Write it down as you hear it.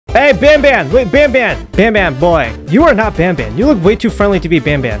Hey, BanBan! Wait, BanBan! BanBan, boy. You are not BanBan. You look way too friendly to be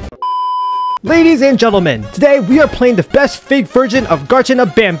BanBan. Ladies and gentlemen, today we are playing the best fake version of Garten of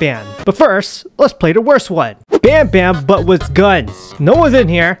BanBan. But first, let's play the worst one. BanBan, but with guns. No one's in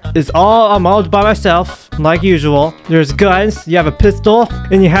here. I'm all by myself, like usual. There's guns, you have a pistol,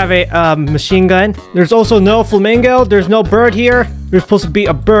 and you have a machine gun. There's also no flamingo, there's no bird here. There's supposed to be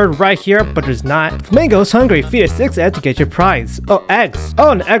a bird right here, but there's not. Flamingo's hungry. Feed it 6 eggs to get your prize. Oh, eggs.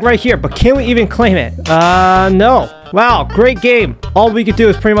 Oh, an egg right here, but can we even claim it? No. Wow, great game. All we could do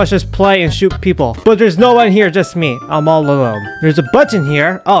is pretty much just play and shoot people. But there's no one here, just me. I'm all alone. There's a button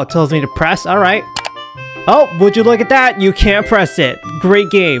here. Oh, it tells me to press. All right. Oh, would you look at that? You can't press it. Great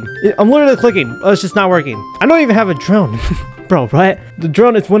game. I'm literally clicking. Oh, it's just not working. I don't even have a drone. Bro, right? The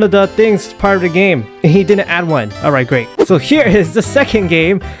drone is one of the things part of the game, and he didn't add one. All right, great. So here is the second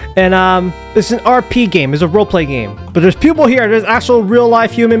game, and it's an RP game. It's a roleplay game. But there's people here. There's actual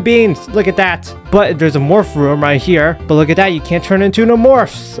real-life human beings. Look at that. But there's a morph room right here. But look at that. You can't turn into no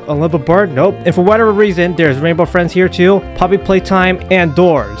morphs. A little bird? Nope. And for whatever reason, there's rainbow friends here too. Poppy playtime and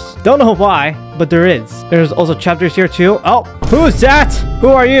doors. Don't know why, but there is. There's also chapters here too. Oh, who's that? Who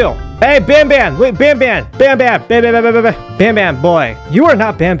are you? Hey, BanBan! Wait, BanBan! BanBan! BanBan! BanBan, boy. You are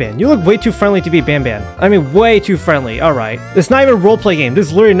not BanBan. You look way too friendly to be BanBan. I mean, way too friendly. Alright. It's not even a roleplay game. This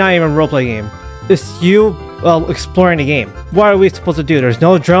is literally not even a roleplay game. It's you, exploring the game. What are we supposed to do? There's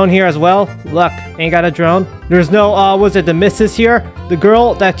no drone here as well. Look, ain't got a drone. There's no, was it the missus here? The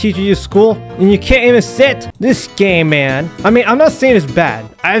girl that teaches you school? And you can't even sit. This game, man. I mean, I'm not saying it's bad.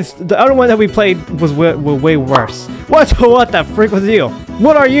 The other one that we played was way worse. What the frick was you?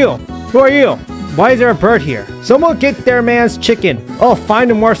 What are you? Who are you? Why is there a bird here? Someone get their man's chicken. Oh, find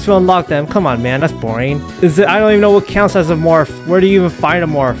a morph to unlock them. Come on, man. That's boring. I don't even know what counts as a morph. Where do you even find a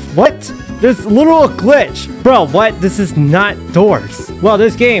morph? What? There's literal glitch. Bro, what? This is not doors. Well,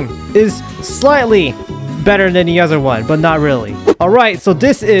 this game is slightly better than the other one, but not really. Alright, so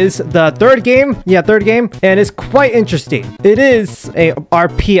this is the third game. Yeah, third game. And it's quite interesting. It is a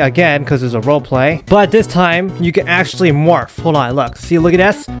RP again, because it's a roleplay. But this time, you can actually morph. Hold on, look. See, look at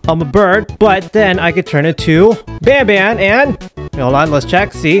this. I'm a bird, but then I could turn into BanBan and... Hold on, let's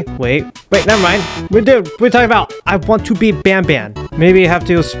check. See, wait, never mind. We're talking about, I want to be BanBan. Maybe I have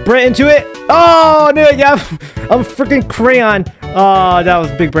to sprint into it. Oh, no, yeah, I'm a freaking crayon. Oh, that was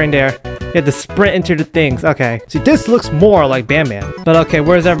big brain there. You had to sprint into the things. Okay. See, this looks more like BanBan. But okay,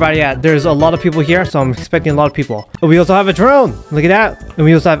 where's everybody at? There's a lot of people here, so I'm expecting a lot of people. But we also have a drone. Look at that. And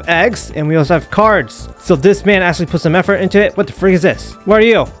we also have eggs, and we also have cards. So this man actually put some effort into it. What the frick is this? What are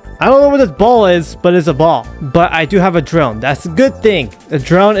you? I don't know what this ball is, but it's a ball. But I do have a drone. That's a good thing. A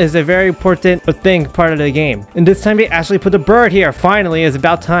drone is a very important thing, part of the game. And this time they actually put a bird here. Finally, it's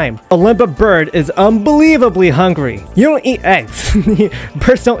about time. A limp bird is unbelievably hungry. You don't eat eggs.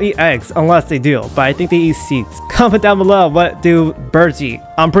 Birds don't eat eggs unless they do, but I think they eat seeds. Comment down below, what do birds eat?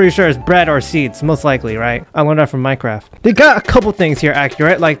 I'm pretty sure it's bread or seeds, most likely, right? I learned that from Minecraft. They got a couple things here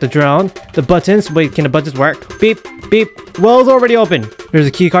accurate, like the drone, the buttons. Wait, can the buttons work? Beep, beep. Well, it's already open. There's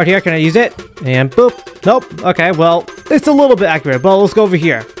a key card here. Can I use it? And boop. Nope. Okay, well, it's a little bit accurate, but let's go over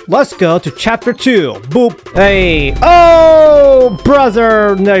here. Let's go to chapter 2. Boop. Hey. Oh,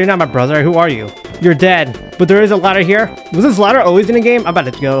 brother. No, you're not my brother. Who are you? You're dead. But there is a ladder here. Was this ladder always in the game? I'm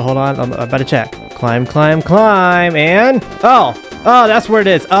about to go. Hold on. I'm about to check. Climb, climb, climb. And... Oh, that's where it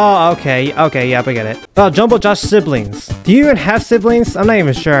is. Oh, okay. Okay, yep, I get it. Oh, Jumbo Josh's siblings. Do you even have siblings? I'm not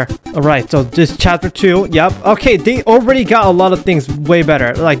even sure. Alright, so this chapter 2. Yep. Okay, they already got a lot of things way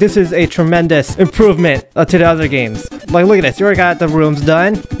better. Like, this is a tremendous improvement to the other games. Like, look at this. You already got the rooms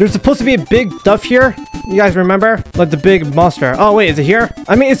done. There's supposed to be a big stuff here. You guys remember? Like the big monster. Oh, wait, is it here?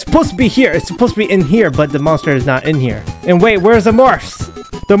 I mean, it's supposed to be here. It's supposed to be in here, but the monster is not in here. And wait, where's the morphs?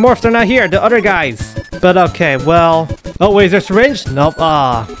 The morphs are not here. The other guys. But okay, well... Oh, wait, is there a syringe? Nope.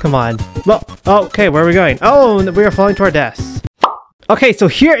 Ah, come on. Well, okay, where are we going? Oh, we are falling to our deaths. Okay, so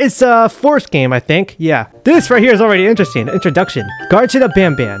here is the fourth game, I think. Yeah. This right here is already interesting. Introduction. Garten of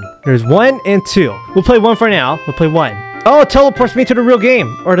BanBan. There's 1 and 2. We'll play 1 for now. We'll play 1. Oh, it teleports me to the real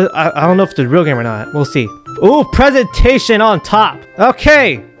game. Or I don't know if it's the real game or not. We'll see. Ooh, presentation on top.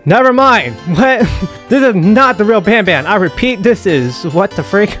 Okay. Never mind. What? This is not the real BanBan. I repeat, this is... What the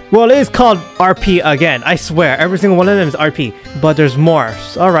freak? Well, it is called RP again. I swear. Every single one of them is RP. But there's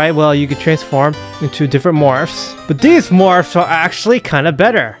morphs. Alright, well, you can transform into different morphs. But these morphs are actually kind of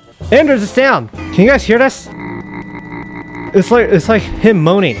better. And there's a sound. Can you guys hear this? It's like him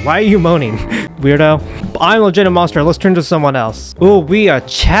moaning. Why are you moaning? Weirdo. I'm a legitimate monster. Let's turn to someone else. Oh, we are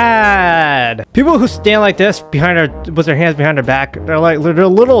Chad. People who stand like this with their hands behind their back, they're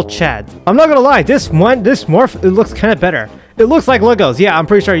little Chads. I'm not gonna lie, this morph, it looks kind of better. It looks like Legos. Yeah, I'm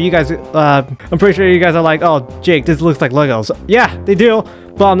pretty sure you guys are like, oh, Jake, this looks like Legos. Yeah, they do.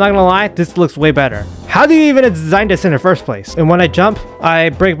 But I'm not gonna lie, this looks way better. How do you even design this in the first place? And when I jump, I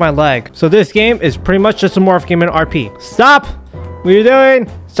break my leg. So this game is pretty much just a morph game in RP. Stop! What are you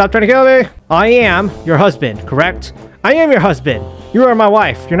doing? Stop trying to kill me. I am your husband, correct? I am your husband. You are my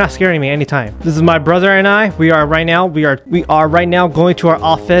wife. You're not scaring me anytime. This is my brother and I. We are right now going to our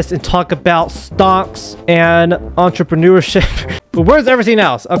office and talk about stocks and entrepreneurship. But where's everything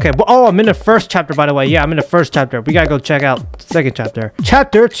else? Okay, well, oh, I'm in the first chapter, by the way. Yeah, I'm in the first chapter. We gotta go check out the second chapter.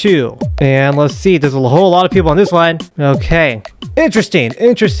 Chapter 2. And let's see, there's a whole lot of people on this line. Okay. Interesting.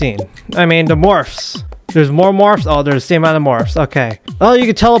 I mean, the morphs. There's more morphs. Oh, there's the same amount of morphs. Okay. Oh, you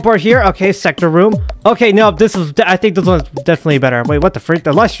can teleport here. Okay, sector room. Okay, no, I think this one's definitely better. Wait, what the freak?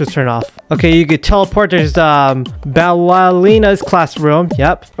 The lights just turned off. Okay, you could teleport. There's Ballerina's classroom.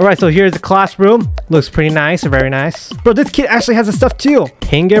 Yep. All right, so here's the classroom. Looks pretty nice. Very nice. Bro, this kid actually has the stuff too.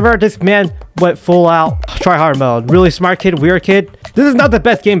 Paingiver. This man went full out try hard mode. Really smart kid, weird kid. This is not the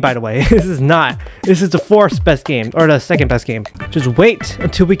best game, by the way. This is not. This is the fourth best game, or the second best game. Just wait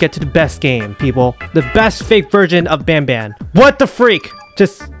until we get to the best game, people. The best fake version of BanBan. What the freak?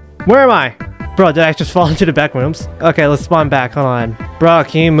 Where am I? Bro, did I just fall into the back rooms? Okay, let's spawn back. Hold on. Bro,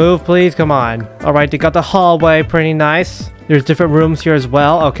 can you move, please? Come on. All right, they got the hallway. Pretty nice. There's different rooms here as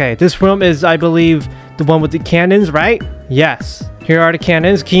well. Okay, this room is, I believe, the one with the cannons, right? Yes. Here are the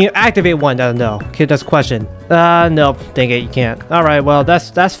cannons. Can you activate one? No. Okay, that's a question. Nope. Dang it, you can't. All right, well, that's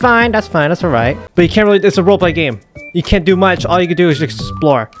fine. That's all right. But you can't really, it's a roleplay game. You can't do much. All you can do is just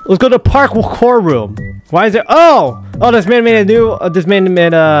explore. Let's go to the parkour room. Why is there? Oh, this man made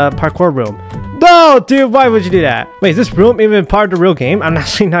a parkour room. No, dude, why would you do that? Wait, is this room even part of the real game? I'm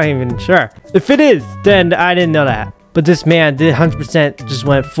actually not even sure. If it is, then I didn't know that. But this man did 100% just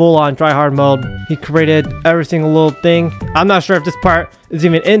went full on try hard mode. He created every single little thing. I'm not sure if this part is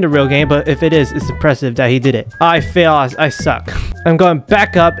even in the real game, but if it is, it's impressive that he did it. I fail. I suck. I'm going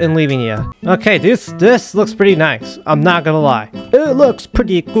back up and leaving you. Okay, this looks pretty nice. I'm not gonna lie. It looks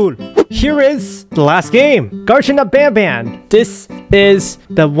pretty cool. Here is the last game, Garten of BanBan. This is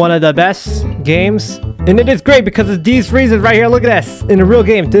one of the best games, and it is great because of these reasons right here. Look at this. In a real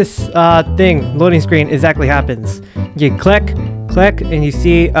game, this loading screen exactly happens. You click, and you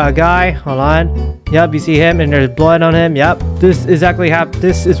see a guy. Hold on. Yep, you see him, and there's blood on him. Yep. This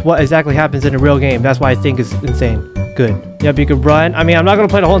is what exactly happens in a real game. That's why I think it's insane. Good. Yep, you can run. I mean, I'm not gonna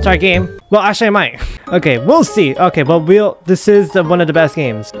play the whole entire game. Well, actually, I might. Okay, we'll see. Okay, but this is one of the best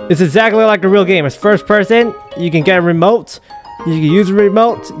games. It's exactly like the real game. It's first person. You can get a remote. You can use a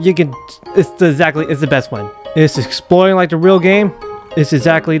remote. It's the best one. It's exploring like the real game. It's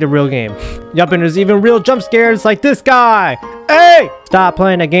exactly the real game. Yup, and there's even real jump scares like this guy. Hey! Stop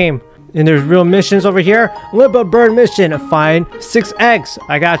playing the game. And there's real missions over here. Limbo bird mission. Find 6 eggs.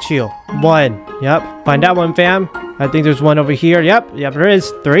 I got you. 1. Yep. Find that one, fam. I think there's one over here. Yep, there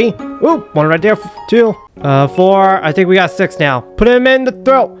is. 3. Ooh, 1 right there. 2. 4. I think we got 6 now. Put him in the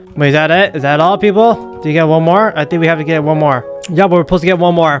throat. Wait, is that it? Is that all, people? Do you get one more? I think we have to get one more. Yeah, but we're supposed to get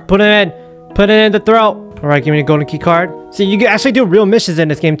one more. Put it in. Put it in the throat. All right, give me the golden key card. See, you can actually do real missions in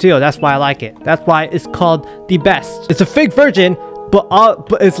this game too. That's why I like it. That's why it's called the best. It's a fake version, but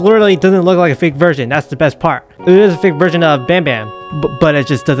it's literally doesn't look like a fake version. That's the best part. It is a fake version of BanBan, but it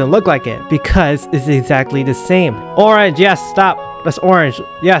just doesn't look like it because it's exactly the same. Orange, yes, stop. That's orange.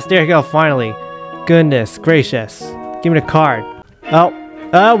 Yes, there you go, finally. Goodness gracious. Give me the card.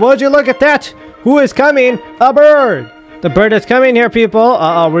 Oh, would you look at that? Who is coming? A bird. The bird is coming here, people. What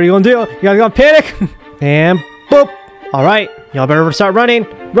are you gonna do? You guys gonna panic? And boop. All right, y'all better start running.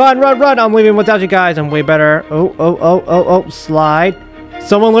 Run. I'm leaving without you guys. I'm way better. Oh, slide.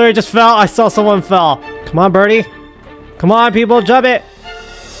 Someone literally just fell. I saw someone fell. Come on, birdie. Come on, people, jump it.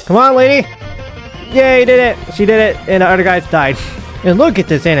 Come on, lady. Yay, did it. She did it, and the other guys died. And look at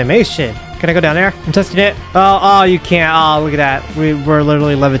this animation. Can I go down there? I'm testing it. Oh, you can't. Oh, look at that. We're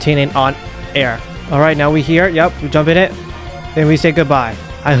literally levitating on air. All right, now we here. Yep, we jump in it, and we say goodbye.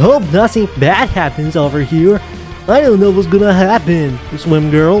 I hope nothing bad happens over here. I don't know what's gonna happen, swim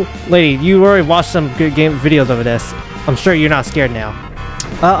girl. Lady, you already watched some good game videos over this. I'm sure you're not scared now.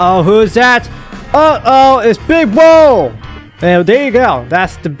 Uh-oh, who's that? Uh-oh, it's Big Bull! And there you go.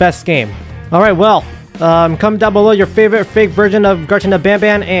 That's the best game. Alright, well, comment down below your favorite fake version of Garten of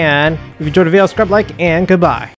BanBan, and if you enjoyed the video, subscribe, like, and goodbye.